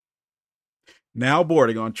Now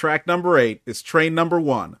boarding on track number 8 is train number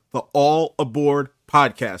 1, the All Aboard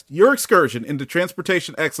podcast, your excursion into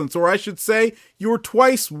transportation excellence, or I should say, your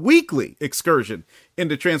twice weekly excursion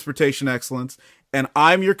into transportation excellence. And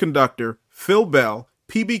I'm your conductor, Phil Bell,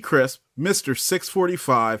 PB Crisp, Mr.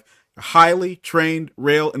 645, a highly trained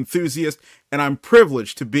rail enthusiast, and I'm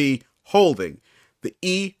privileged to be holding the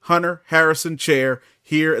E. Hunter Harrison Chair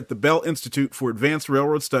here at the Bell Institute for Advanced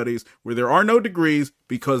Railroad Studies, where there are no degrees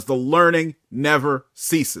because the learning never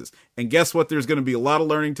ceases. And guess what? There's going to be a lot of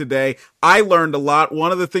learning today. I learned a lot.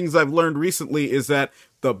 One of the things I've learned recently is that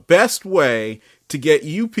the best way to get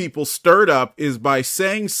you people stirred up is by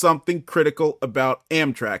saying something critical about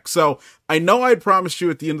Amtrak. So I know I had promised you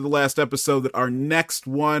at the end of the last episode that our next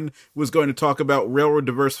one was going to talk about railroad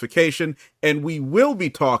diversification, and we will be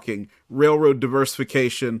talking railroad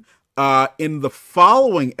diversification in the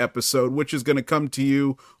following episode, which is going to come to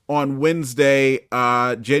you on Wednesday,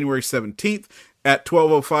 January 17th at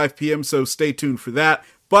 12:05 p.m., so stay tuned for that.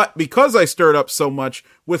 But because I stirred up so much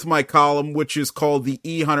with my column, which is called the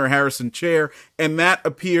E. Hunter Harrison Chair, and that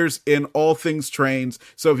appears in All Things Trains.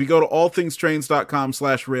 So if you go to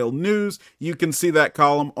allthingstrains.com/rail news, you can see that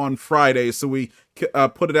column on Fridays. So we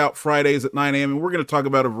put it out Fridays at 9 a.m., and we're going to talk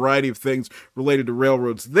about a variety of things related to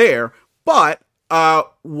railroads there. But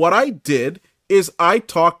what I did is I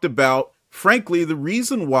talked about, frankly, the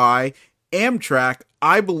reason why Amtrak,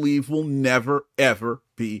 I believe, will never, ever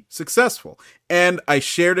be successful. And I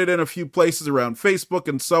shared it in a few places around Facebook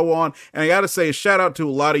and so on. And I got to say a shout out to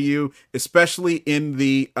a lot of you, especially in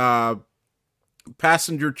the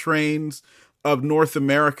passenger trains of North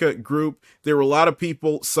America group. There were a lot of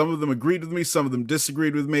people. Some of them agreed with me. Some of them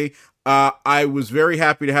disagreed with me. I was very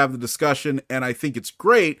happy to have the discussion, and I think it's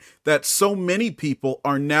great that so many people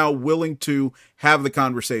are now willing to have the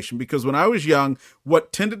conversation, because when I was young,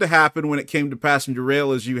 what tended to happen when it came to passenger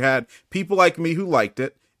rail is you had people like me who liked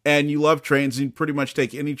it, and you love trains, and you pretty much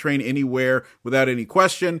take any train anywhere without any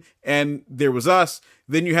question, and there was us.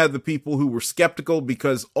 Then you had the people who were skeptical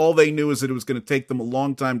because all they knew is that it was going to take them a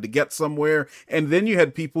long time to get somewhere. And then you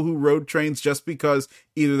had people who rode trains just because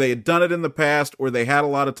either they had done it in the past or they had a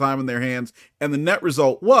lot of time in their hands. And the net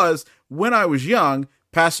result was, when I was young,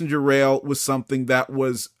 passenger rail was something that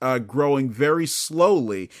was growing very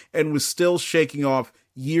slowly and was still shaking off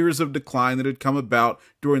years of decline that had come about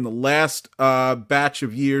during the last batch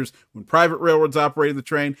of years when private railroads operated the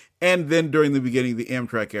train, and then during the beginning of the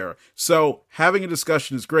Amtrak era. So having a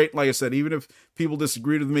discussion is great. Like I said, even if people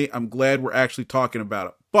disagreed with me, I'm glad we're actually talking about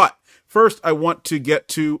it. But first, I want to get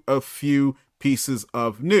to a few pieces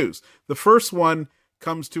of news. The first one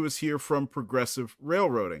comes to us here from Progressive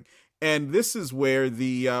Railroading. And this is where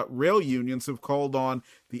the rail unions have called on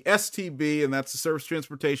the STB, and that's the Surface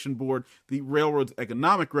Transportation Board, the railroad's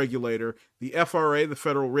economic regulator, the FRA, the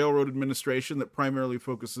Federal Railroad Administration, that primarily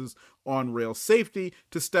focuses on rail safety,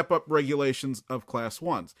 to step up regulations of Class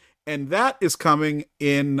 1s. And that is coming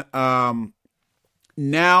in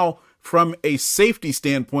now from a safety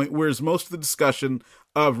standpoint, whereas most of the discussion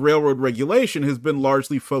of railroad regulation has been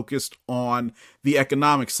largely focused on the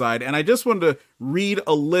economic side. And I just wanted to read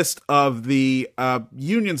a list of the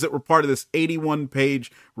unions that were part of this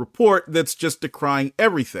 81-page report that's just decrying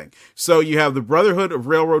everything. So you have the Brotherhood of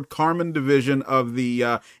Railroad Carmen Division of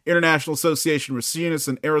the International Association of Machinists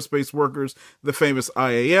and Aerospace Workers, the famous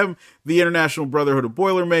IAM, the International Brotherhood of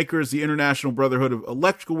Boilermakers, the International Brotherhood of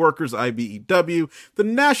Electrical Workers, IBEW, the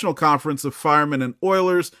National Conference of Firemen and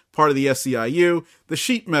Oilers, part of the SEIU, the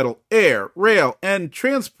Sheet Metal, Air, Rail, and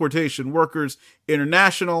Transportation Workers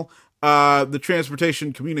International, the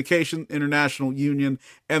Transportation Communication International Union,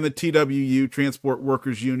 and the TWU, Transport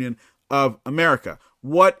Workers Union of America.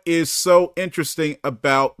 What is so interesting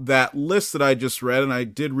about that list that I just read, and I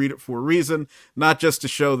did read it for a reason, not just to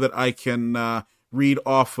show that I can read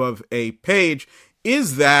off of a page,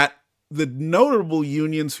 is that the notable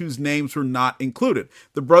unions whose names were not included: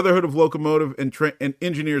 the Brotherhood of Locomotive and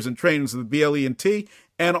Engineers and Trainers, the BLE&T,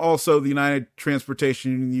 and also the United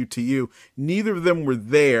Transportation Union, UTU. Neither of them were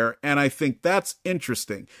there, and I think that's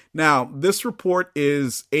interesting. Now, this report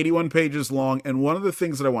is 81 pages long, and one of the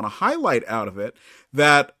things that I want to highlight out of it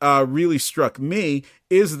that really struck me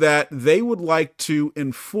is that they would like to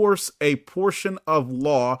enforce a portion of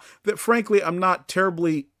law that, frankly, I'm not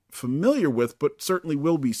terribly familiar with, but certainly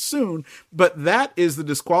will be soon, but that is the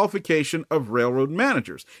disqualification of railroad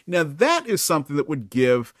managers. Now, that is something that would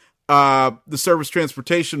give the Surface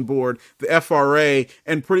Transportation Board, the FRA,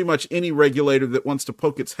 and pretty much any regulator that wants to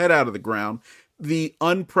poke its head out of the ground the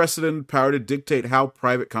unprecedented power to dictate how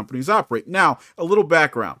private companies operate. Now, a little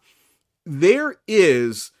background. There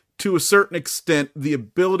is to a certain extent, the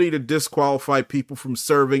ability to disqualify people from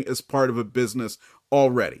serving as part of a business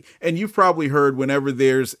already. And you've probably heard whenever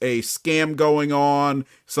there's a scam going on,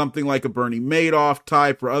 something like a Bernie Madoff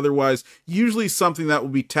type or otherwise, usually something that will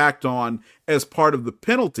be tacked on as part of the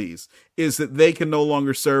penalties is that they can no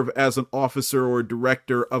longer serve as an officer or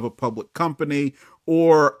director of a public company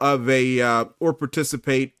or or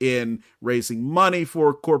participate in raising money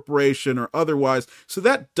for a corporation or otherwise. So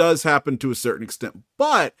that does happen to a certain extent.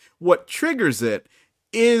 But what triggers it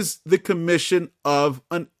is the commission of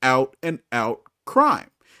an out and out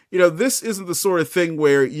crime. This isn't the sort of thing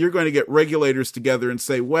where you're going to get regulators together and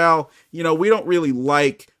say, well, we don't really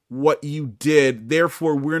like what you did,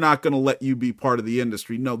 therefore we're not going to let you be part of the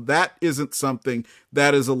industry. No, that isn't something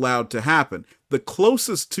that is allowed to happen. The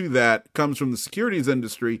closest to that comes from the securities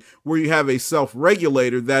industry, where you have a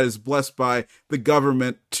self-regulator that is blessed by the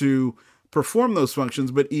government to perform those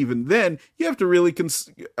functions. But even then, you have to really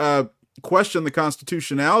question the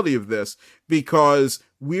constitutionality of this, because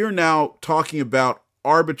we're now talking about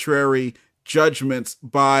arbitrary judgments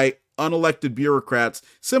by unelected bureaucrats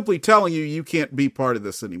simply telling you can't be part of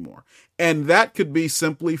this anymore. And that could be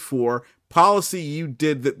simply for policy you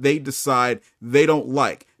did that they decide they don't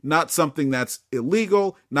like. Not something that's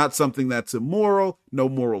illegal, not something that's immoral, no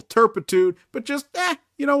moral turpitude, but just,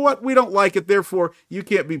 you know what? We don't like it, therefore you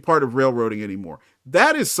can't be part of railroading anymore.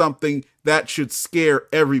 That is something that should scare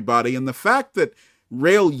everybody. And the fact that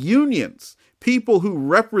rail unions, people who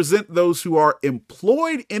represent those who are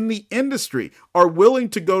employed in the industry, are willing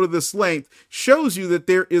to go to this length shows you that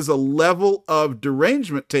there is a level of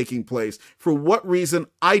derangement taking place. For what reason,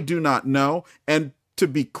 I do not know. And to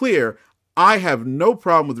be clear, I have no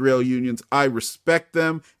problem with rail unions. I respect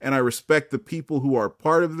them, and I respect the people who are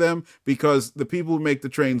part of them, because the people who make the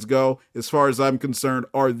trains go, as far as I'm concerned,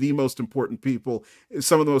 are the most important people,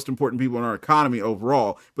 some of the most important people in our economy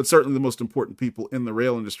overall, but certainly the most important people in the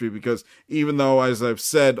rail industry, because even though, as I've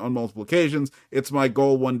said on multiple occasions, it's my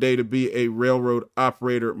goal one day to be a railroad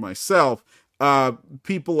operator myself,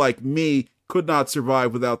 people like me could not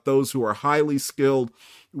survive without those who are highly skilled,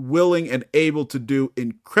 willing, and able to do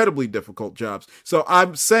incredibly difficult jobs. So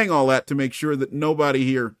I'm saying all that to make sure that nobody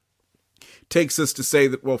here takes us to say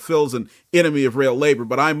that, well, Phil's an enemy of rail labor,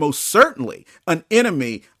 but I'm most certainly an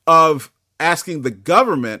enemy of asking the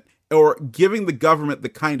government or giving the government the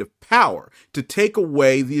kind of power to take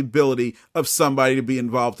away the ability of somebody to be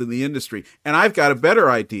involved in the industry. And I've got a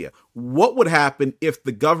better idea. What would happen if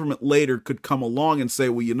the government later could come along and say,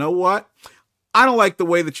 well, you know what? I don't like the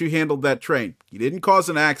way that you handled that train. You didn't cause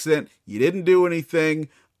an accident. You didn't do anything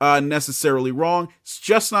necessarily wrong. It's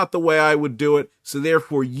just not the way I would do it. So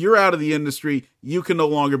therefore, you're out of the industry. You can no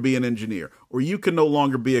longer be an engineer, or you can no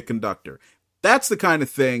longer be a conductor. That's the kind of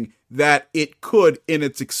thing that it could, in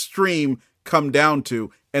its extreme, come down to.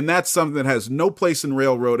 And that's something that has no place in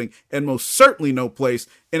railroading, and most certainly no place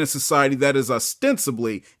in a society that is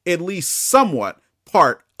ostensibly, at least somewhat,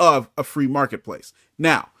 part of a free marketplace.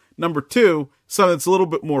 Now, number two, something that's a little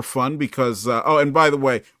bit more fun, because, and by the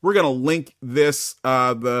way, we're going to link this,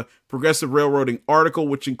 the Progressive Railroading article,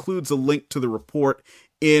 which includes a link to the report,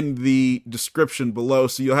 in the description below,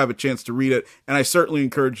 so you'll have a chance to read it, and I certainly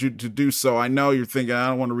encourage you to do so. I know you're thinking, I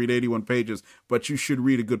don't want to read 81 pages, but you should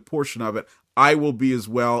read a good portion of it. I will be as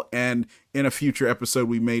well, and in a future episode,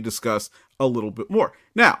 we may discuss a little bit more.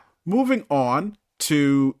 Now, moving on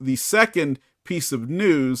to the second piece of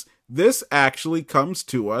news, this actually comes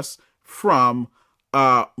to us from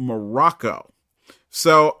Morocco.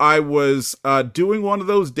 So I was doing one of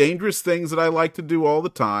those dangerous things that I like to do all the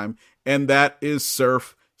time, and that is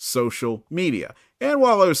surf social media. And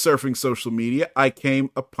while I was surfing social media, I came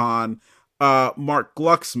upon Mark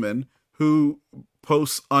Glucksman, who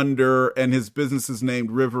posts under, and his business is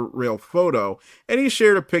named River Rail Photo, and he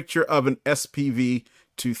shared a picture of an SPV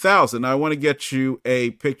 2000. Now, I want to get you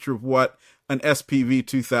a picture of what an SPV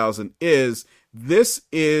 2000 is. This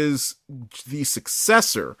is the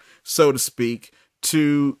successor, so to speak,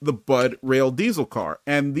 to the Bud Rail diesel car.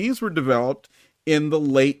 And these were developed in the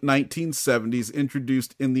late 1970s,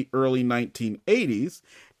 introduced in the early 1980s.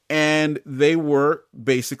 And they were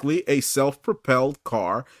basically a self-propelled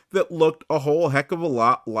car that looked a whole heck of a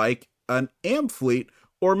lot like an Amfleet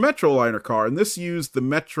or Metroliner car. And this used the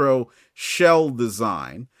Metro shell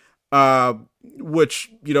design,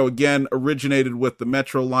 which, again, originated with the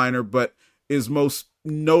Metroliner, but is most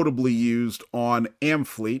notably used on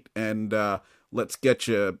Amfleet. And let's get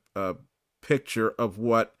you a picture of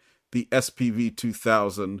what the SPV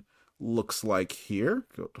 2000 looks like here.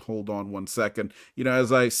 Hold on one second.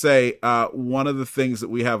 As I say, one of the things that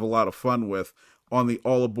we have a lot of fun with on the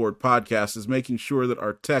All Aboard podcast is making sure that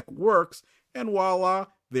our tech works. And voila,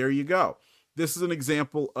 there you go. This is an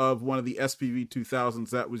example of one of the SPV 2000s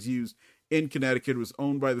that was used in Connecticut. It was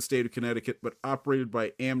owned by the state of Connecticut, but operated by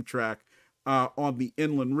Amtrak on the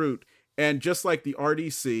inland route. And just like the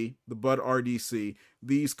RDC, the Bud RDC,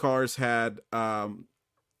 these cars had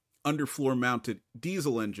underfloor mounted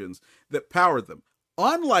diesel engines that powered them.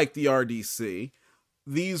 Unlike the RDC,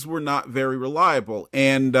 these were not very reliable.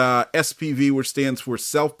 And SPV, which stands for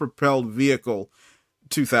Self-Propelled Vehicle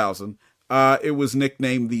 2000, it was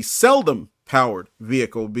nicknamed the seldom powered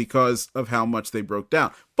vehicle because of how much they broke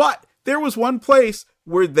down. But there was one place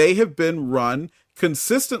where they have been run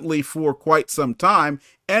consistently for quite some time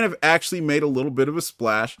and have actually made a little bit of a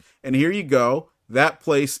splash. And here you go. That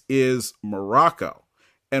place is Morocco.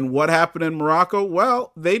 And what happened in Morocco?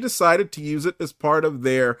 Well, they decided to use it as part of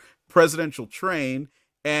their presidential train.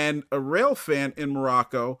 And a rail fan in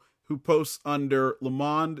Morocco who posts under Le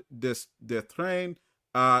Monde de Train.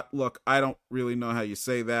 Look, I don't really know how you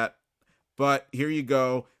say that, but here you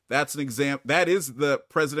go. That's an example. That is the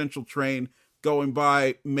presidential train going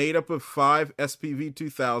by, made up of 5 SPV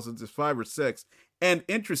 2000s, is 5 or 6. And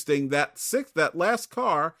interesting, that last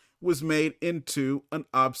car was made into an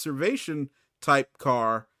observation type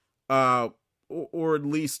car, or at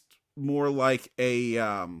least more like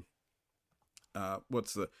at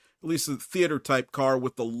least a theater type car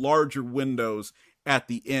with the larger windows at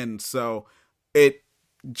the end. So it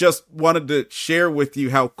just wanted to share with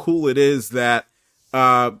you how cool it is that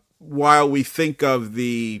while we think of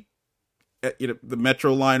the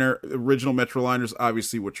Metroliner, original Metroliners,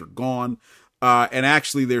 obviously, which are gone, and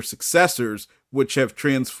actually their successors, which have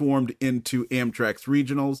transformed into Amtrak's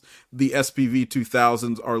regionals, the SPV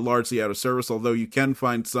 2000s are largely out of service, although you can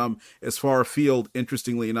find some as far afield,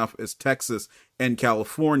 interestingly enough, as Texas and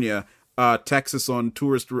California. Texas on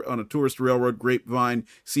a tourist railroad, Grapevine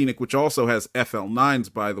Scenic, which also has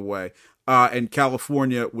FL9s, by the way, and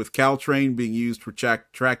California with Caltrain being used for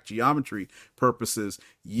track geometry purposes.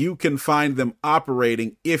 You can find them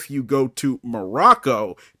operating if you go to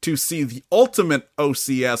Morocco to see the ultimate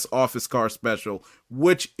OCS office car special,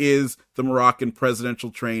 which is the Moroccan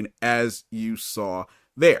presidential train, as you saw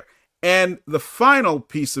there. And the final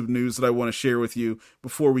piece of news that I want to share with you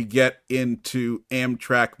before we get into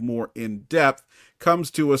Amtrak more in depth comes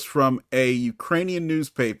to us from a Ukrainian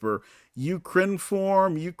newspaper,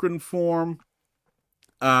 Ukrinform.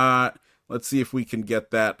 Let's see if we can get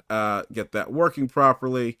that working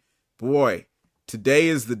properly. Boy, today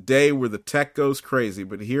is the day where the tech goes crazy,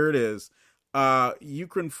 but here it is.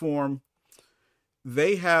 Ukrinform,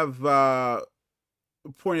 they have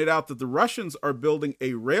pointed out that the Russians are building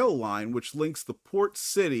a rail line which links the port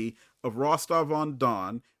city of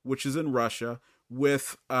Rostov-on-Don, which is in Russia,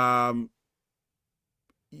 with Mariupol.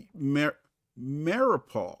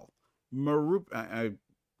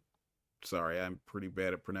 Sorry, I'm pretty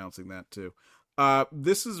bad at pronouncing that too.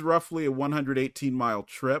 This is roughly a 118-mile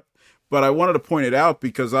trip, but I wanted to point it out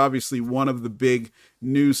because obviously one of the big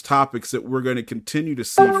news topics that we're going to continue to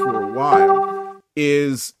see for a while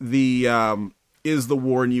is the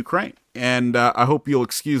war in Ukraine. And I hope you'll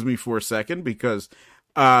excuse me for a second because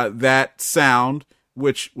that sound,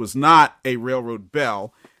 which was not a railroad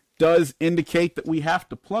bell, does indicate that we have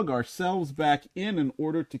to plug ourselves back in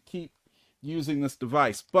order to keep using this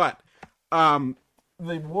device. But the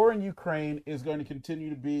war in Ukraine is going to continue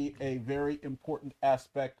to be a very important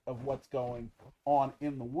aspect of what's going on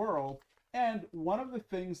in the world. And one of the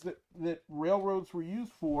things that railroads were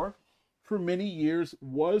used for many years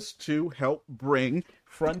was to help bring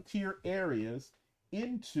frontier areas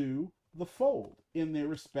into the fold in their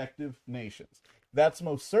respective nations. That's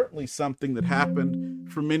most certainly something that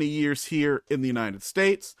happened for many years here in the United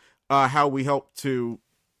States, how we helped to,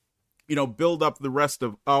 build up the rest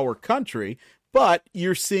of our country. But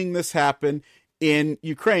you're seeing this happen in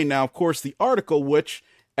Ukraine. Now, of course, the article, which,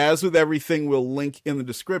 as with everything we'll link in the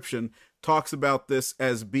description, talks about this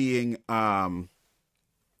as being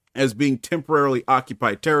temporarily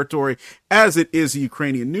occupied territory, as it is a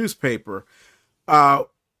Ukrainian newspaper.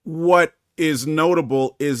 What is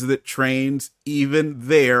notable is that trains, even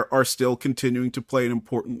there, are still continuing to play an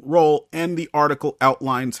important role, and the article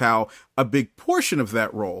outlines how a big portion of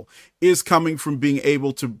that role is coming from being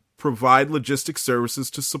able to provide logistics services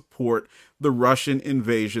to support the Russian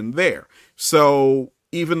invasion there. So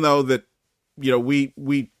even though that,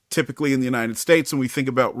 we typically in the United States, when we think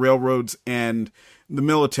about railroads and the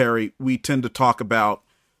military, we tend to talk about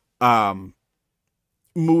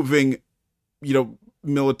moving,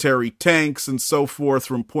 military tanks and so forth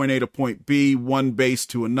from point A to point B, one base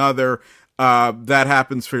to another. That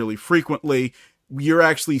happens fairly frequently. you're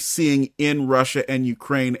actually seeing in Russia and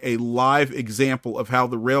Ukraine a live example of how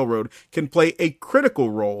the railroad can play a critical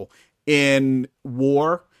role in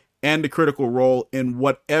war and a critical role in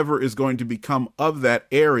whatever is going to become of that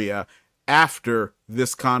area after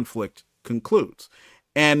this conflict concludes.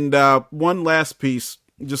 And one last piece,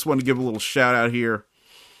 just want to give a little shout out here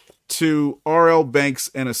to R.L.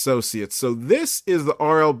 Banks and Associates. So this is the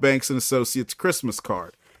R.L. Banks and Associates Christmas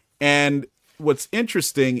card. And what's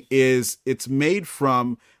interesting is it's made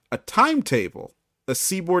from a timetable, a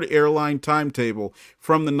Seaboard Airline timetable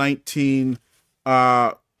from the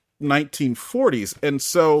 1940s. And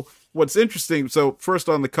so what's interesting, so first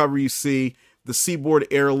on the cover you see the Seaboard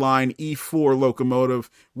Airline E4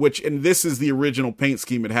 locomotive, and this is the original paint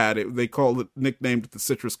scheme it had. They called it, nicknamed it the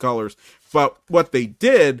citrus colors. But what they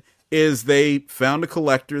did is they found a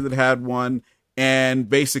collector that had one and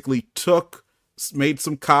basically made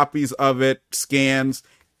some copies of it, scans,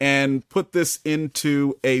 and put this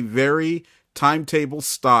into a very timetable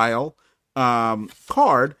style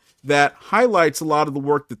card that highlights a lot of the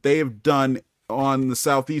work that they have done on the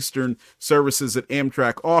southeastern services that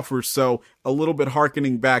Amtrak offers. So a little bit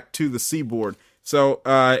harkening back to the Seaboard. So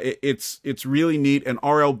it's really neat. And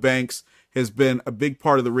R.L. Banks has been a big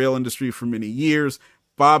part of the rail industry for many years.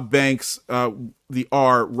 Bob Banks, the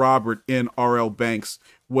Robert in R.L. Banks,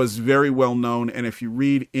 was very well known. And if you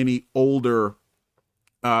read any older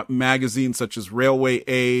magazines such as Railway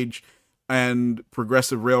Age and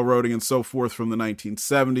Progressive Railroading and so forth from the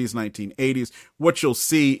 1970s, 1980s, what you'll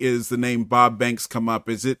see is the name Bob Banks come up,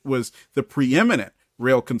 as it was the preeminent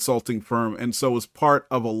rail consulting firm, and so was part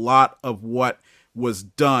of a lot of what was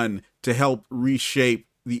done to help reshape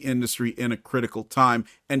the industry in a critical time,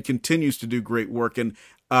 and continues to do great work. And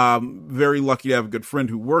very lucky to have a good friend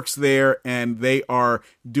who works there, and they are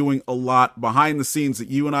doing a lot behind the scenes that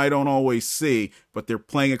you and I don't always see, but they're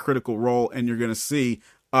playing a critical role, and you're going to see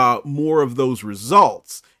more of those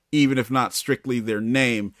results, even if not strictly their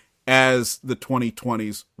name, as the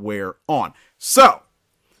 2020s wear on. So,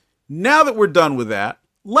 now that we're done with that,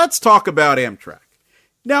 let's talk about Amtrak.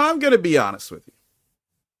 Now, I'm going to be honest with you.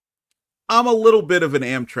 I'm a little bit of an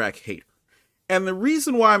Amtrak hater. And the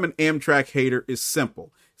reason why I'm an Amtrak hater is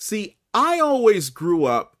simple. See, I always grew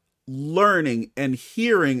up learning and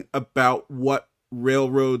hearing about what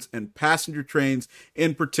railroads and passenger trains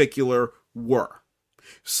in particular were.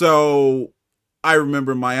 So I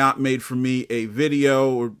remember my aunt made for me a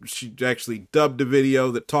video, or she actually dubbed a video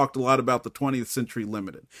that talked a lot about the 20th Century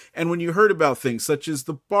Limited. And when you heard about things such as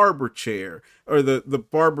the barber chair or the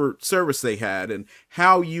barber service they had, and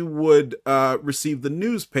how you would receive the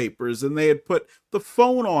newspapers, and they had put the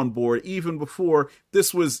phone on board even before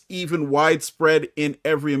this was even widespread in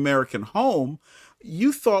every American home,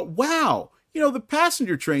 you thought, wow, the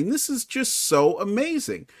passenger train, this is just so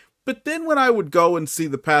amazing. But then when I would go and see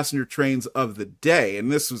the passenger trains of the day,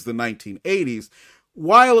 and this was the 1980s,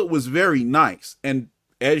 while it was very nice, and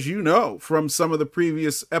as you know from some of the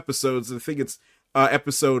previous episodes, I think it's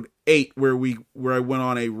episode 8 where I went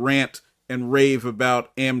on a rant and rave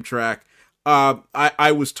about Amtrak,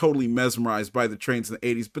 I was totally mesmerized by the trains in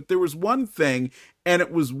the 80s. But there was one thing, and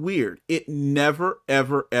it was weird. It never,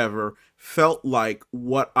 ever, ever felt like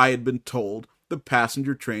what I had been told the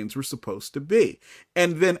passenger trains were supposed to be.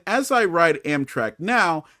 And then as I ride Amtrak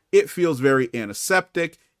now, it feels very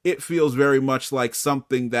antiseptic. It feels very much like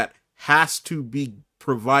something that has to be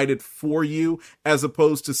provided for you, as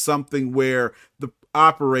opposed to something where the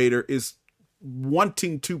operator is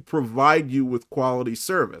wanting to provide you with quality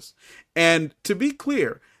service. And to be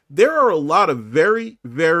clear, there are a lot of very,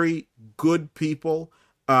 very good people.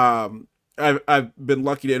 I've been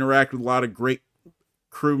lucky to interact with a lot of great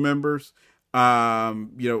crew members.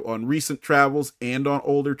 On recent travels and on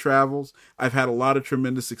older travels. I've had a lot of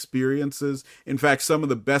tremendous experiences. In fact, some of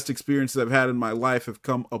the best experiences I've had in my life have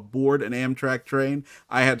come aboard an Amtrak train.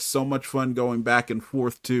 I had so much fun going back and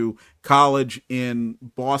forth to college in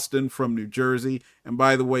Boston from New Jersey. And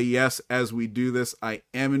by the way, yes, as we do this, I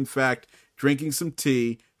am in fact drinking some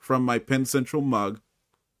tea from my Penn Central mug.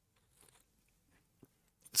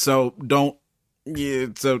 So don't Yeah,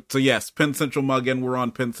 so yes, Penn Central mug, and we're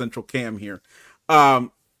on Penn Central cam here.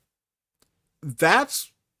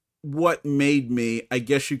 That's what made me, I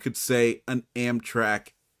guess you could say, an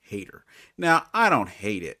Amtrak hater. Now, I don't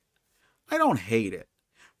hate it.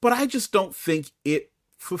 But I just don't think it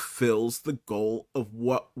fulfills the goal of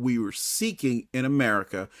what we were seeking in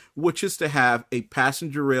America, which is to have a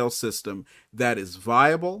passenger rail system that is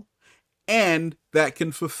viable and that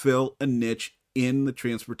can fulfill a niche in the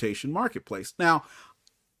transportation marketplace. Now,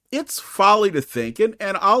 it's folly to think, and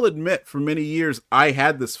I'll admit for many years I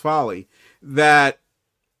had this folly, that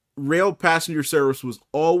rail passenger service was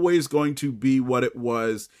always going to be what it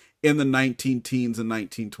was in the 19 teens and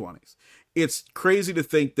 1920s. It's crazy to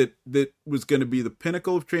think that that was going to be the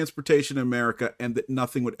pinnacle of transportation in America and that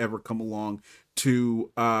nothing would ever come along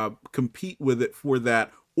to compete with it for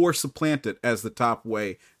that or supplant it as the top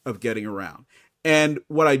way of getting around. And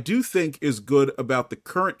what I do think is good about the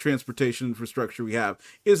current transportation infrastructure we have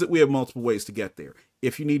is that we have multiple ways to get there.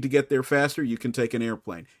 If you need to get there faster, you can take an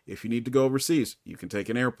airplane. If you need to go overseas, you can take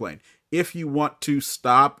an airplane. If you want to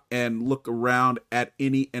stop and look around at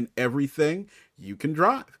any and everything, you can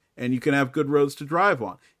drive. And you can have good roads to drive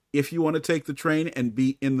on. If you want to take the train and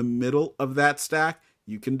be in the middle of that stack,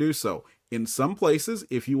 you can do so. In some places,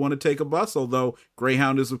 if you want to take a bus, although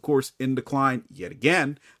Greyhound is, of course, in decline yet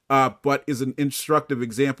again, but is an instructive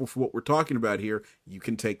example for what we're talking about here, you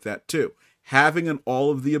can take that too. Having an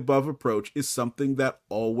all-of-the-above approach is something that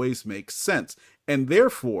always makes sense. And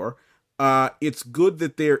therefore, it's good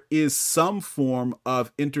that there is some form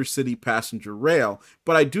of intercity passenger rail,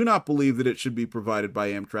 but I do not believe that it should be provided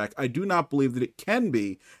by Amtrak. I do not believe that it can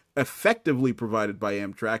be effectively provided by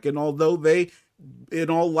Amtrak, and although they, in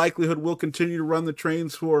all likelihood, will continue to run the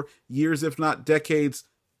trains for years, if not decades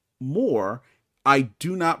more, I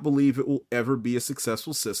do not believe it will ever be a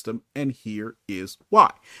successful system, and here is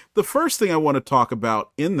why. The first thing I want to talk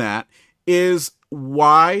about in that is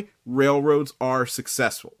why railroads are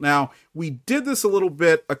successful. Now, we did this a little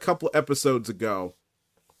bit a couple episodes ago.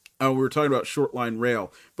 We were talking about short line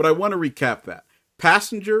rail, but I want to recap that.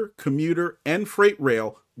 Passenger, commuter, and freight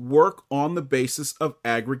rail work on the basis of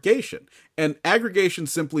aggregation. And aggregation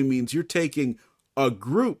simply means you're taking a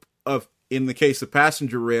group of, in the case of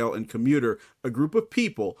passenger rail and commuter, a group of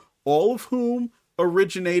people, all of whom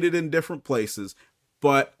originated in different places,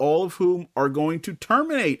 but all of whom are going to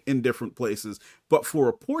terminate in different places. But for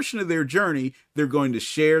a portion of their journey, they're going to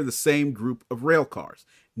share the same group of rail cars.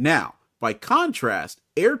 Now, by contrast,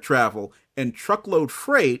 air travel and truckload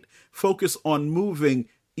freight focus on moving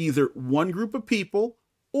either one group of people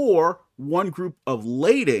or one group of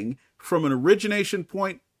lading from an origination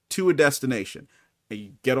point to a destination.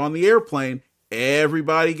 You get on the airplane,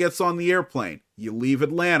 everybody gets on the airplane. You leave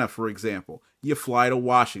Atlanta, for example. You fly to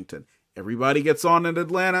Washington. Everybody gets on in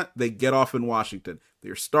Atlanta, they get off in Washington.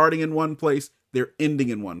 They're starting in one place, they're ending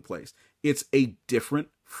in one place. It's a different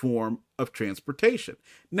form of transportation.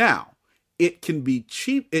 Now, it can be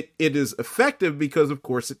cheap. It is effective because, of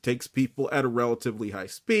course, it takes people at a relatively high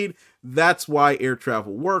speed. That's why air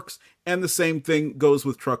travel works. And the same thing goes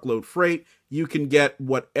with truckload freight. You can get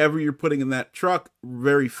whatever you're putting in that truck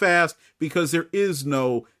very fast because there is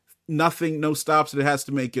no stops that it has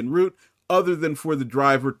to make en route other than for the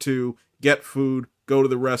driver to get food, go to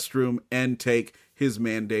the restroom, and take his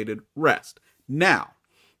mandated rest. Now,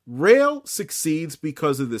 rail succeeds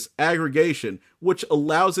because of this aggregation, which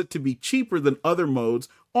allows it to be cheaper than other modes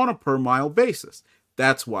on a per mile basis.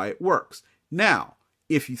 That's why it works. Now,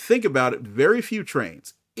 if you think about it, very few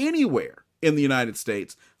trains anywhere in the United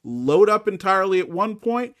States load up entirely at one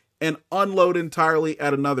point and unload entirely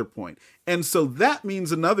at another point. And so that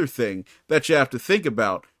means another thing that you have to think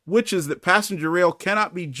about, which is that passenger rail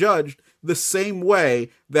cannot be judged the same way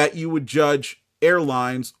that you would judge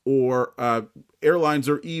airlines or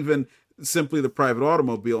even simply the private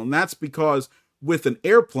automobile. And that's because with an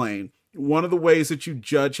airplane, one of the ways that you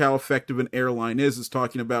judge how effective an airline is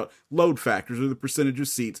talking about load factors or the percentage of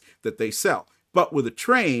seats that they sell. But with a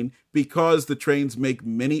train, because the trains make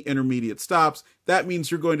many intermediate stops, that means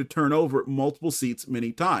you're going to turn over multiple seats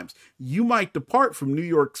many times. You might depart from New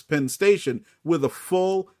York's Penn Station with a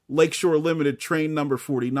full Lakeshore Limited train number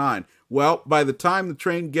 49. Well, by the time the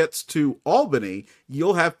train gets to Albany,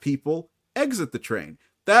 you'll have people exit the train.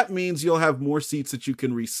 That means you'll have more seats that you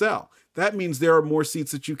can resell. That means there are more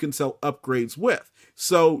seats that you can sell upgrades with.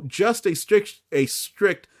 So just a strict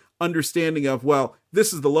understanding of, well,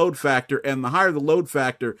 this is the load factor, and the higher the load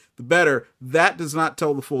factor, the better, that does not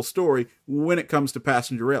tell the full story when it comes to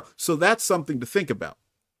passenger rail. So that's something to think about.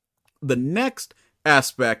 The next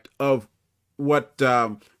aspect of what,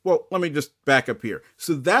 let me just back up here.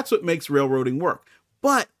 So that's what makes railroading work.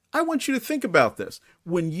 But I want you to think about this.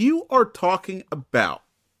 When you are talking about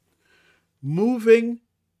moving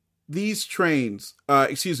these trains,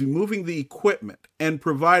 moving the equipment and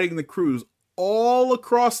providing the crews all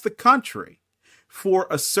across the country for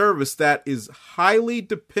a service that is highly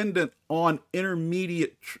dependent on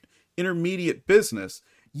intermediate business,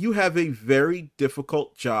 you have a very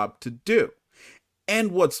difficult job to do.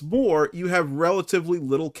 And what's more, you have relatively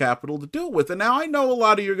little capital to do it with. And now I know a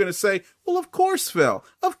lot of you are going to say, well, of course, Phil,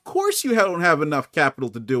 of course you don't have enough capital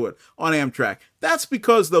to do it on Amtrak. That's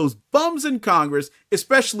because those bums in Congress,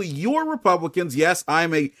 especially your Republicans, yes,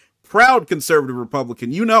 I'm a proud conservative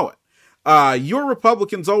Republican. You know it. Your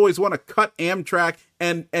Republicans always want to cut Amtrak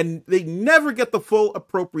and they never get the full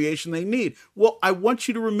appropriation they need. Well, I want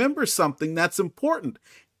you to remember something that's important.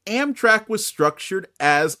 Amtrak was structured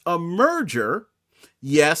as a merger.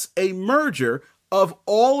 Yes, a merger of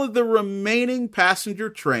all of the remaining passenger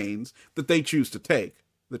trains that they choose to take,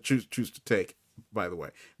 by the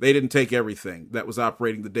way. They didn't take everything that was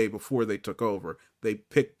operating the day before they took over. They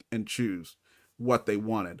picked and choose what they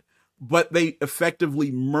wanted. But they effectively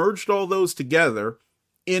merged all those together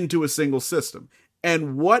into a single system.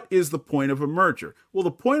 And what is the point of a merger? Well, the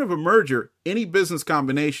point of a merger, any business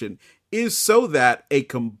combination, is so that a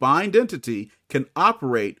combined entity can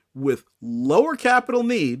operate with lower capital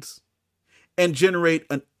needs and generate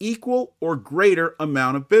an equal or greater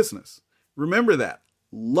amount of business. Remember that.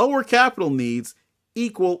 Lower capital needs,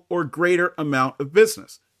 equal or greater amount of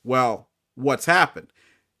business. Well, what's happened?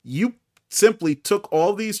 You simply took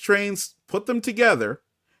all these trains, put them together,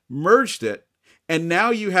 merged it, and now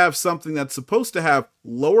you have something that's supposed to have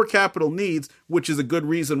lower capital needs, which is a good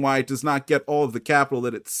reason why it does not get all of the capital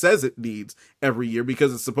that it says it needs every year,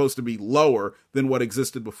 because it's supposed to be lower than what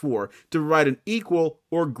existed before, to provide an equal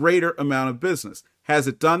or greater amount of business. Has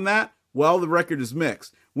it done that? Well, the record is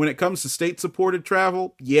mixed. When it comes to state-supported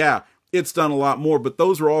travel, yeah, it's done a lot more, but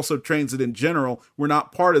those are also trains that in general were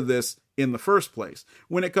not part of this in the first place.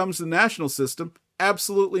 When it comes to the national system,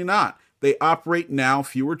 absolutely not. They operate now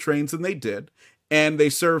fewer trains than they did, and they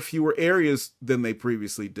serve fewer areas than they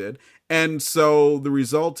previously did. And so the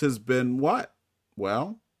result has been what?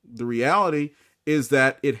 Well, the reality is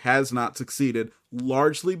that it has not succeeded,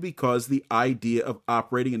 largely because the idea of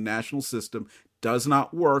operating a national system does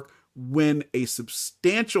not work when a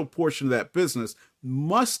substantial portion of that business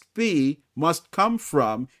must come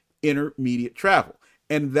from intermediate travel.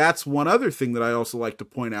 And that's one other thing that I also like to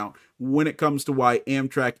point out when it comes to why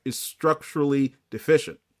Amtrak is structurally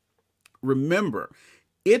deficient. Remember,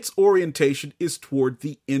 its orientation is toward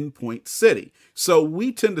the endpoint city. So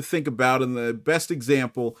we tend to think about, and the best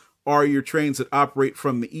example are your trains that operate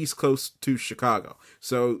from the East Coast to Chicago.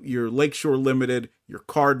 So your Lakeshore Limited, your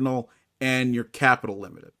Cardinal, and your Capital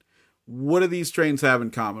Limited. What do these trains have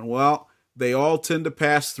in common? Well, they all tend to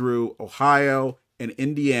pass through Ohio and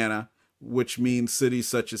Indiana, which means cities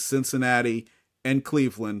such as Cincinnati and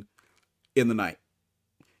Cleveland in the night.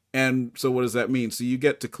 And so what does that mean? So you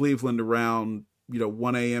get to Cleveland around,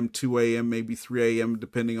 1 a.m., 2 a.m., maybe 3 a.m.,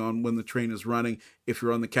 depending on when the train is running, if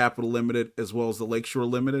you're on the Capital Limited as well as the Lakeshore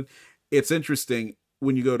Limited. It's interesting,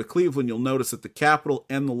 when you go to Cleveland, you'll notice that the Capital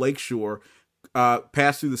and the Lakeshore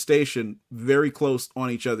pass through the station very close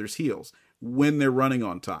on each other's heels when they're running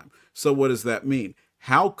on time. So what does that mean?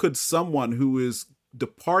 How could someone who is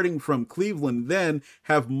departing from Cleveland then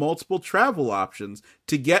have multiple travel options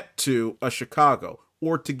to get to a Chicago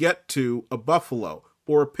or to get to a Buffalo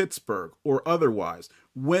or a Pittsburgh or otherwise,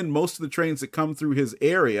 when most of the trains that come through his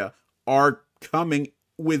area are coming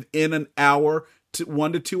within an hour to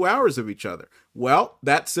 1 to 2 hours of each other? Well,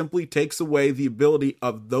 that simply takes away the ability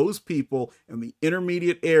of those people in the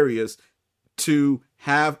intermediate areas to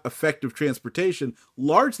have effective transportation,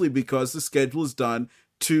 largely because the schedule is done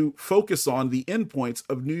to focus on the endpoints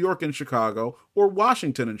of New York and Chicago or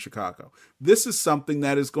Washington and Chicago. This is something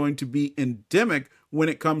that is going to be endemic when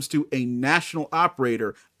it comes to a national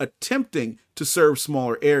operator attempting to serve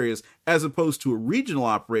smaller areas, as opposed to a regional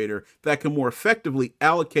operator that can more effectively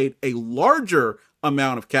allocate a larger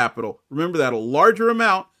amount of capital. Remember that, a larger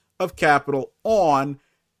amount of capital on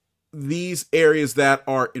these areas that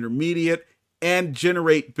are intermediate and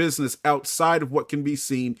generate business outside of what can be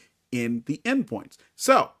seen in the endpoints.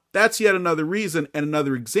 So that's yet another reason and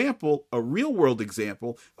another example, a real world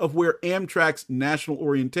example of where Amtrak's national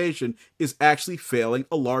orientation is actually failing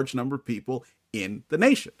a large number of people in the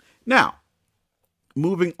nation. Now,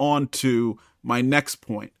 moving on to my next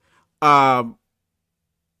point. So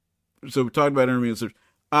we talked about intermediate service.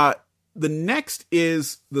 The next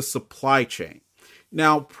is the supply chain.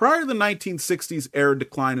 Now, prior to the 1960s era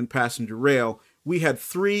decline in passenger rail, we had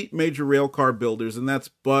three major rail car builders, and that's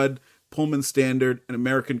Budd, Pullman Standard, and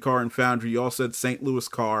American Car and Foundry. You also had St. Louis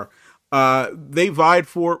Car. They vied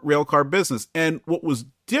for rail car business. And what was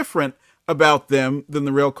different about them than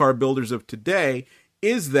the rail car builders of today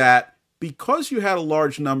is that because you had a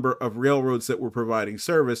large number of railroads that were providing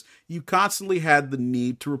service, you constantly had the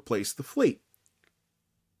need to replace the fleet.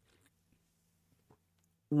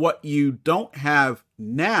 What you don't have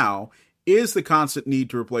now is the constant need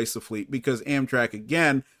to replace the fleet, because Amtrak,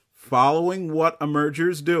 again, following what a merger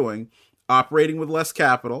is doing, operating with less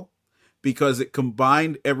capital, because it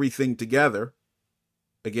combined everything together.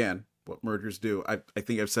 Again, what mergers do. I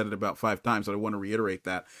think I've said it about 5 times, but I want to reiterate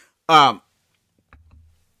that.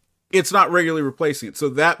 it's not regularly replacing it. So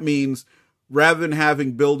that means rather than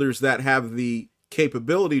having builders that have the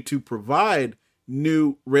capability to provide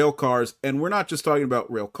new rail cars, and we're not just talking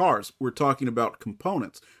about rail cars, we're talking about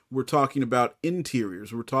components, we're talking about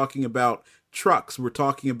interiors, we're talking about trucks, we're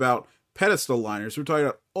talking about pedestal liners, we're talking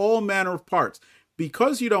about all manner of parts.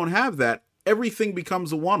 Because you don't have that, everything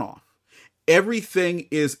becomes a one-off. Everything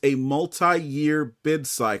is a multi-year bid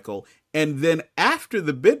cycle, and then after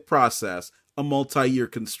the bid process, a multi-year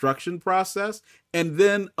construction process, and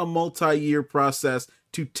then a multi-year process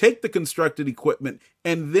to take the constructed equipment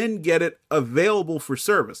and then get it available for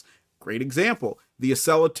service. Great example, the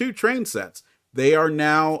Acela 2 train sets. They are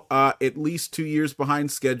now at least 2 years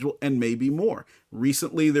behind schedule and maybe more.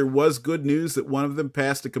 Recently, there was good news that one of them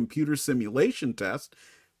passed a computer simulation test,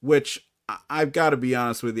 which I've got to be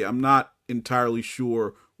honest with you, I'm not entirely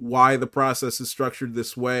sure why the process is structured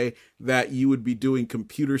this way, that you would be doing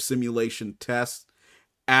computer simulation tests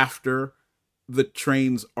after the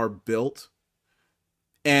trains are built.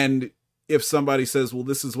 And if somebody says, well,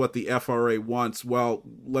 this is what the FRA wants, well,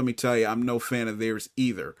 let me tell you, I'm no fan of theirs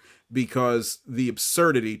either, because the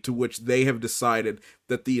absurdity to which they have decided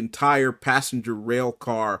that the entire passenger rail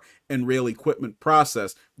car and rail equipment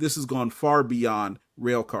process, this has gone far beyond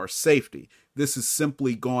rail car safety. This has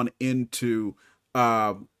simply gone into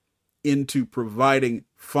providing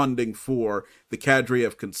funding for the cadre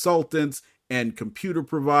of consultants and computer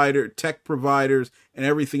tech providers, and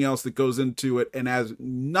everything else that goes into it, and has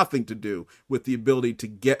nothing to do with the ability to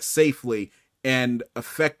get safely and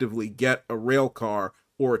effectively get a rail car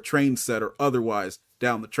or a train set or otherwise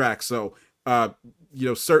down the track. So,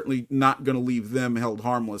 certainly not going to leave them held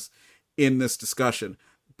harmless in this discussion.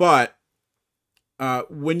 But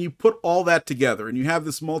when you put all that together and you have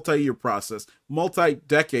this multi-year process,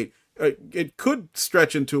 multi-decade, it could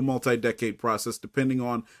stretch into a multi-decade process depending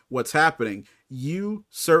on what's happening. You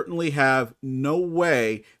certainly have no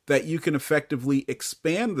way that you can effectively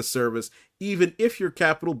expand the service, even if your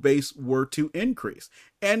capital base were to increase.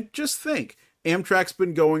 And just think, Amtrak's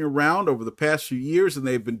been going around over the past few years, and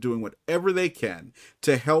they've been doing whatever they can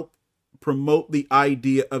to help promote the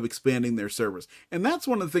idea of expanding their service. And that's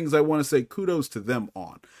one of the things I want to say kudos to them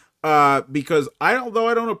on. Because although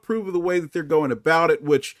I don't approve of the way that they're going about it,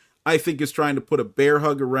 which I think is trying to put a bear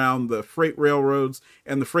hug around the freight railroads,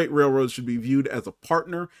 and the freight railroads should be viewed as a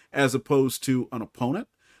partner as opposed to an opponent.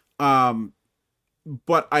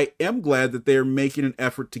 But I am glad that they're making an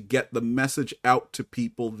effort to get the message out to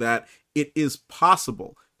people that it is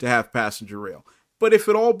possible to have passenger rail. But if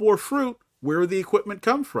it all bore fruit, where would the equipment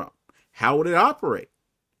come from? How would it operate?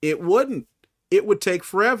 It wouldn't. It would take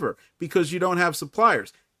forever because you don't have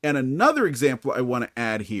suppliers. And another example I want to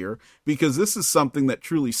add here, because this is something that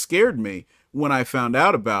truly scared me when I found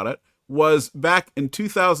out about it, was back in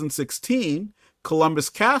 2016, Columbus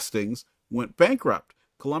Castings went bankrupt.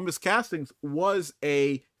 Columbus Castings was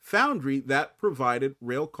a foundry that provided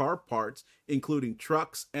rail car parts, including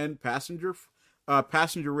trucks and passenger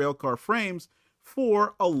rail car frames,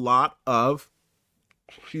 for a lot of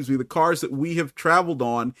the cars that we have traveled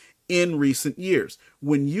on in recent years.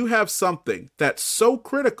 When you have something that's so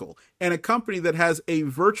critical and a company that has a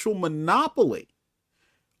virtual monopoly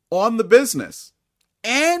on the business,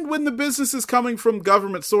 and when the business is coming from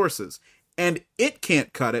government sources and it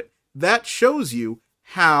can't cut it, that shows you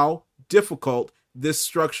how difficult this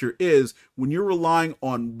structure is when you're relying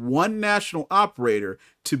on one national operator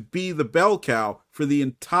to be the bell cow for the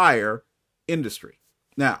entire industry.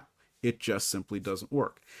 Now, it just simply doesn't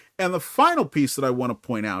work. And the final piece that I want to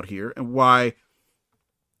point out here, and why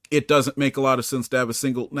it doesn't make a lot of sense to have a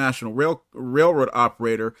single national railroad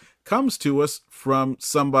operator, comes to us from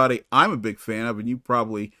somebody I'm a big fan of, and you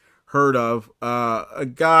probably heard of. A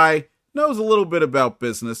guy knows a little bit about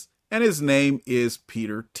business, and his name is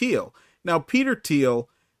Peter Thiel. Now, Peter Thiel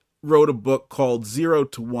wrote a book called 0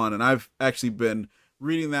 to 1, and I've actually been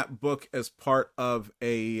reading that book as part of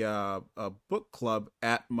a book club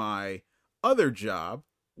at my other job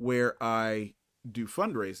where I do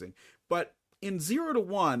fundraising. But in 0 to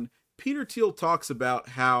 1, Peter Thiel talks about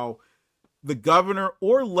how the governor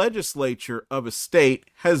or legislature of a state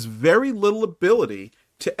has very little ability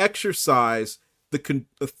to exercise the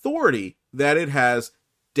authority that it has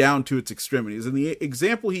down to its extremities. And the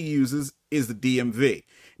example he uses is the DMV.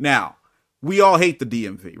 Now, we all hate the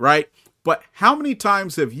DMV, right? But how many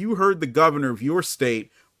times have you heard the governor of your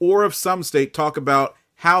state or of some state talk about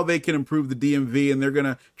how they can improve the DMV, and they're going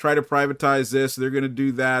to try to privatize this, they're going to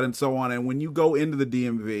do that, and so on? And when you go into the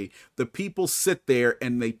DMV, the people sit there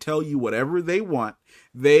and they tell you whatever they want.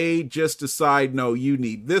 They just decide, no, you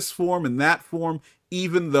need this form and that form,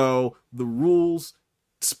 even though the rules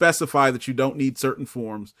specify that you don't need certain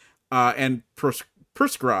forms and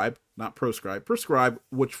prescribe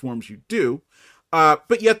which forms you do,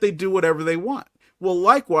 but yet they do whatever they want. Well,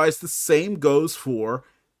 likewise, the same goes for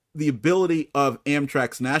the ability of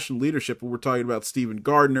Amtrak's national leadership, we're talking about Stephen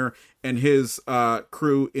Gardner and his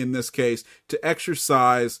crew in this case, to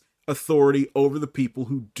exercise authority over the people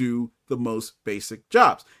who do the most basic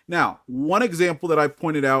jobs. Now, one example that I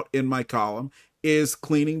pointed out in my column is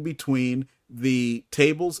cleaning between the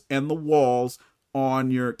tables and the walls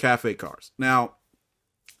on your cafe cars. Now,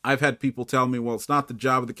 I've had people tell me, well, it's not the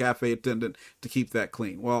job of the cafe attendant to keep that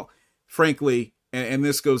clean. Well, frankly, and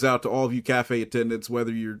this goes out to all of you cafe attendants,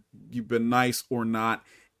 whether you've been nice or not,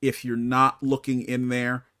 if you're not looking in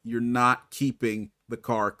there, you're not keeping the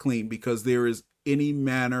car clean, because there is any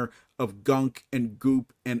manner of gunk and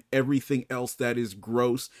goop and everything else that is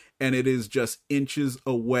gross, and it is just inches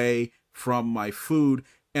away from my food.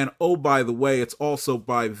 And oh, by the way, it's also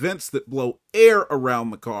by vents that blow air around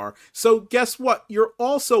the car. So guess what? You're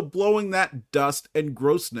also blowing that dust and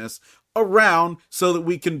grossness around so that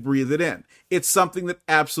we can breathe it in. It's something that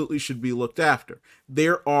absolutely should be looked after.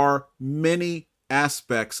 There are many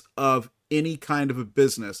aspects of any kind of a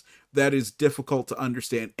business that is difficult to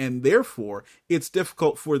understand, and therefore it's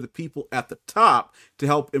difficult for the people at the top to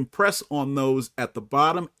help impress on those at the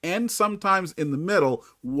bottom and sometimes in the middle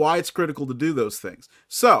why it's critical to do those things.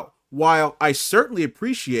 So while I certainly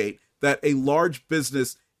appreciate that a large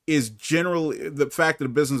business is generally, the fact that a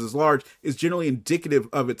business is large is generally indicative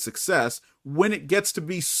of its success, when it gets to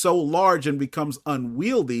be so large and becomes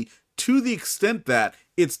unwieldy to the extent that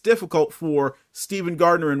it's difficult for Stephen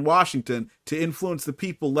Gardner in Washington to influence the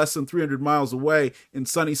people less than 300 miles away in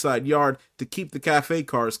Sunnyside Yard to keep the cafe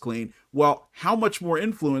cars clean, well, how much more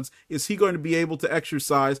influence is he going to be able to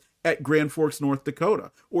exercise at Grand Forks, North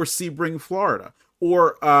Dakota, or Sebring, Florida,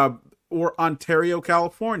 or Ontario,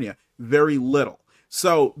 California? Very little.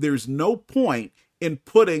 So there's no point in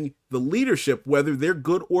putting the leadership, whether they're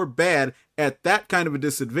good or bad, at that kind of a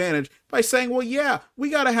disadvantage by saying, well, yeah, we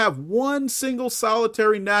got to have one single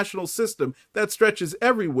solitary national system that stretches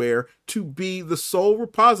everywhere to be the sole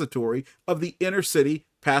repository of the inner city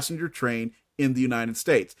passenger train in the United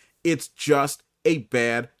States. It's just a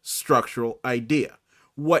bad structural idea.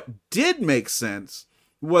 What did make sense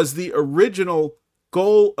was the original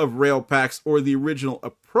goal of rail packs, or the original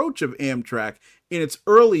approach of Amtrak in its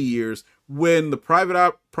early years, when the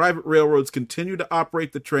private railroads continued to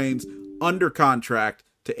operate the trains under contract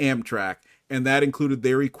to Amtrak, and that included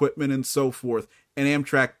their equipment and so forth, and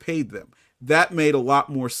Amtrak paid them. That made a lot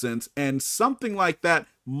more sense, and something like that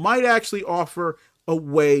might actually offer a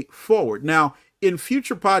way forward. Now, in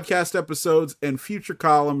future podcast episodes and future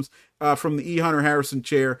columns from the E. Hunter Harrison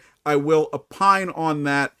chair, I will opine on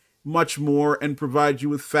that much more and provide you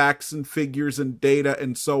with facts and figures and data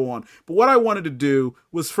and so on. But what I wanted to do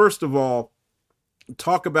was, first of all,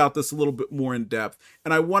 talk about this a little bit more in depth.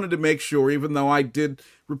 And I wanted to make sure, even though I did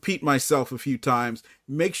repeat myself a few times,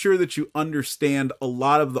 make sure that you understand a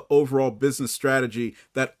lot of the overall business strategy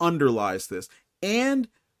that underlies this, and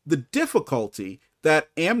the difficulty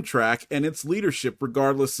that Amtrak and its leadership,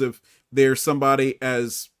 regardless if they're somebody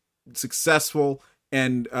as successful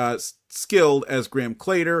and skilled as Graham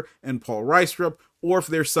Claytor and Paul Reistrup, or if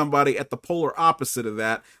there's somebody at the polar opposite of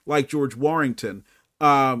that, like George Warrington,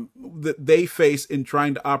 that they face in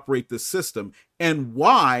trying to operate this system, and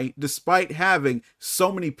why, despite having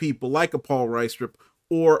so many people like a Paul Reistrup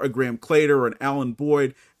or a Graham Claytor or an Alan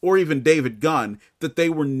Boyd or even David Gunn, that they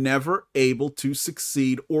were never able to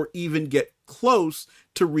succeed or even get close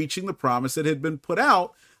to reaching the promise that had been put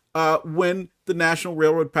out when the National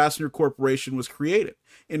Railroad Passenger Corporation was created.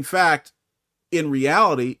 In fact, in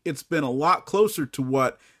reality, it's been a lot closer to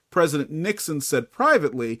what President Nixon said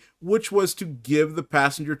privately, which was to give the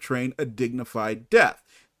passenger train a dignified death.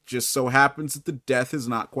 Just so happens that the death has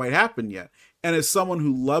not quite happened yet. And as someone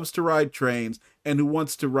who loves to ride trains and who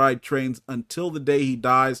wants to ride trains until the day he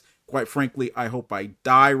dies, quite frankly, I hope I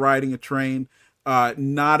die riding a train,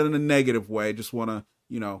 not in a negative way. I just want to,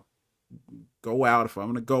 go out. If I'm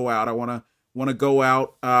going to go out, I want to go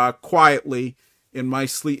out quietly in my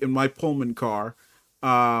Pullman car.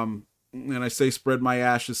 And I say spread my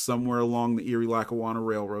ashes somewhere along the Erie-Lackawanna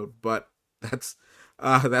Railroad, but that's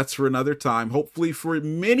for another time, hopefully for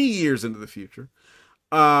many years into the future.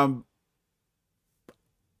 I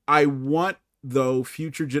want, though,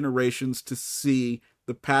 future generations to see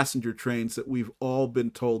the passenger trains that we've all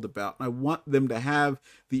been told about. I want them to have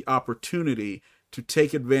the opportunity to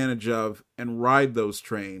take advantage of and ride those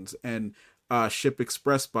trains and ship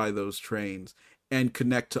express by those trains and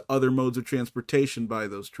connect to other modes of transportation by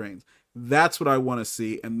those trains. That's what I want to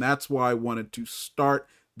see, and that's why I wanted to start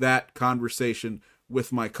that conversation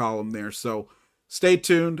with my column there. So stay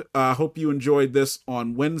tuned. Hope you enjoyed this.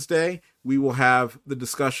 On Wednesday, we will have the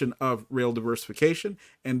discussion of rail diversification,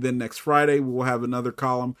 and then next Friday, we will have another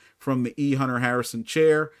column from the E. Hunter Harrison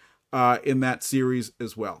chair in that series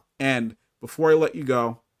as well. And before I let you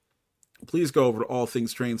go, please go over to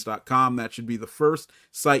allthingstrains.com. That should be the first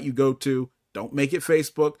site you go to. Don't make it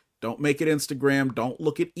Facebook. Don't make it Instagram. Don't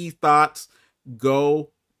look at eThoughts.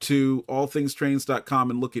 Go to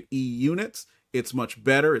allthingstrains.com and look at eUnits. It's much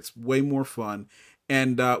better. It's way more fun.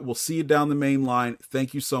 And we'll see you down the main line.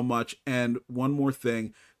 Thank you so much. And one more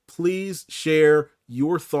thing, please share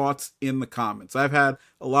your thoughts in the comments. I've had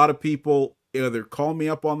a lot of people either call me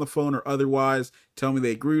up on the phone or otherwise tell me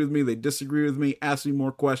they agree with me, they disagree with me, ask me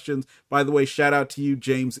more questions. By the way, shout out to you,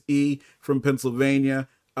 James E. from Pennsylvania.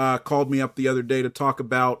 Called me up the other day to talk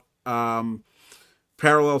about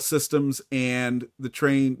parallel systems and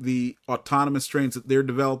the autonomous trains that they're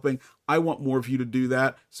developing. I want more of you to do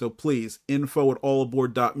that. So please,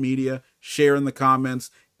 info@allaboard.media, share in the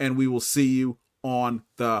comments, and we will see you on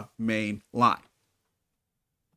the main line.